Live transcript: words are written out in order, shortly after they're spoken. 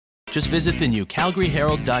Just visit the new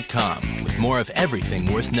CalgaryHerald.com with more of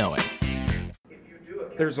everything worth knowing.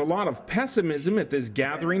 There's a lot of pessimism at this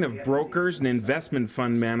gathering of brokers and investment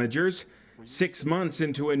fund managers. 6 months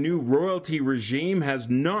into a new royalty regime has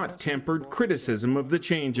not tempered criticism of the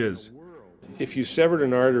changes. If you severed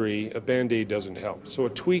an artery, a Band-Aid doesn't help. So a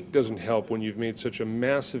tweak doesn't help when you've made such a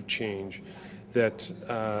massive change that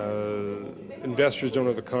investors don't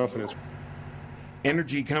have the confidence.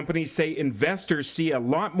 Energy companies say investors see a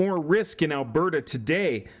lot more risk in Alberta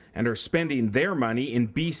today and are spending their money in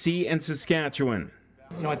BC and Saskatchewan.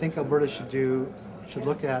 I think Alberta should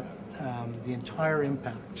look at the entire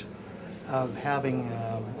impact of having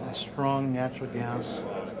a strong natural gas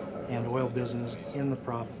and oil business in the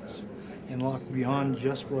province and look beyond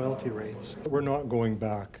just royalty rates. We're not going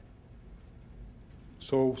back.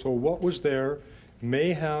 So what was there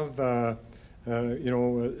may have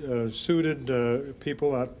suited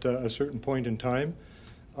people at a certain point in time.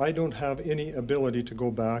 I don't have any ability to go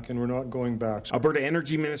back, and we're not going back. Alberta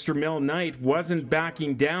Energy Minister Mel Knight wasn't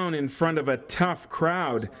backing down in front of a tough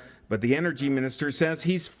crowd, but the Energy Minister says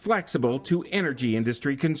he's flexible to energy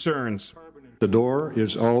industry concerns. The door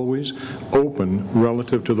is always open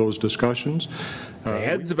relative to those discussions. The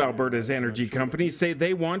heads of Alberta's energy companies say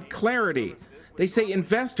they want clarity. They say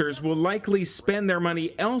investors will likely spend their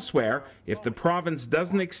money elsewhere if the province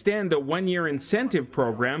doesn't extend a one-year incentive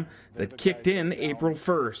program that kicked in April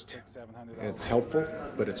 1st. It's helpful,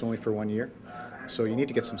 but it's only for 1 year. So you need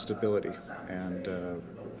to get some stability. And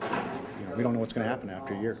we don't know what's going to happen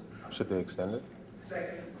after a year. Should they extend it?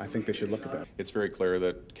 I think they should look at that. It's very clear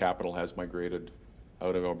that capital has migrated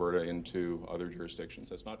out of Alberta into other jurisdictions.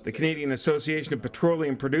 That's not the Canadian Association of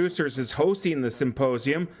Petroleum Producers is hosting the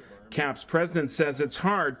symposium. CAPP's president says it's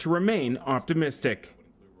hard to remain optimistic.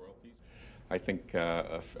 I think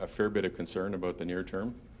a fair bit of concern about the near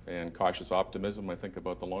term and cautious optimism, I think,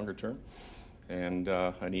 about the longer term, and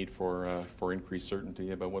a need for increased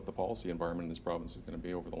certainty about what the policy environment in this province is going to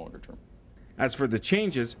be over the longer term. As for the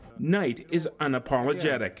changes, Knight is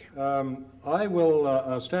unapologetic. I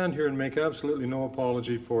will stand here and make absolutely no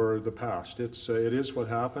apology for the past. It is what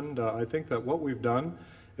happened. I think that what we've done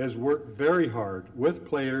is work very hard with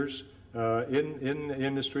players in the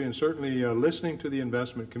industry and certainly listening to the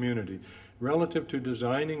investment community relative to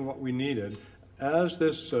designing what we needed as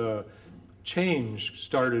this change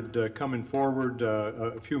started coming forward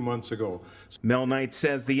a few months ago. Mel Knight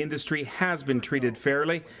says the industry has been treated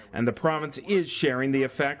fairly and the province is sharing the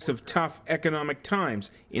effects of tough economic times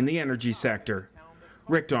in the energy sector.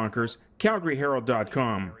 Rick Donkers,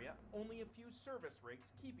 CalgaryHerald.com. Only a few service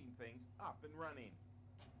rigs keeping things up and running.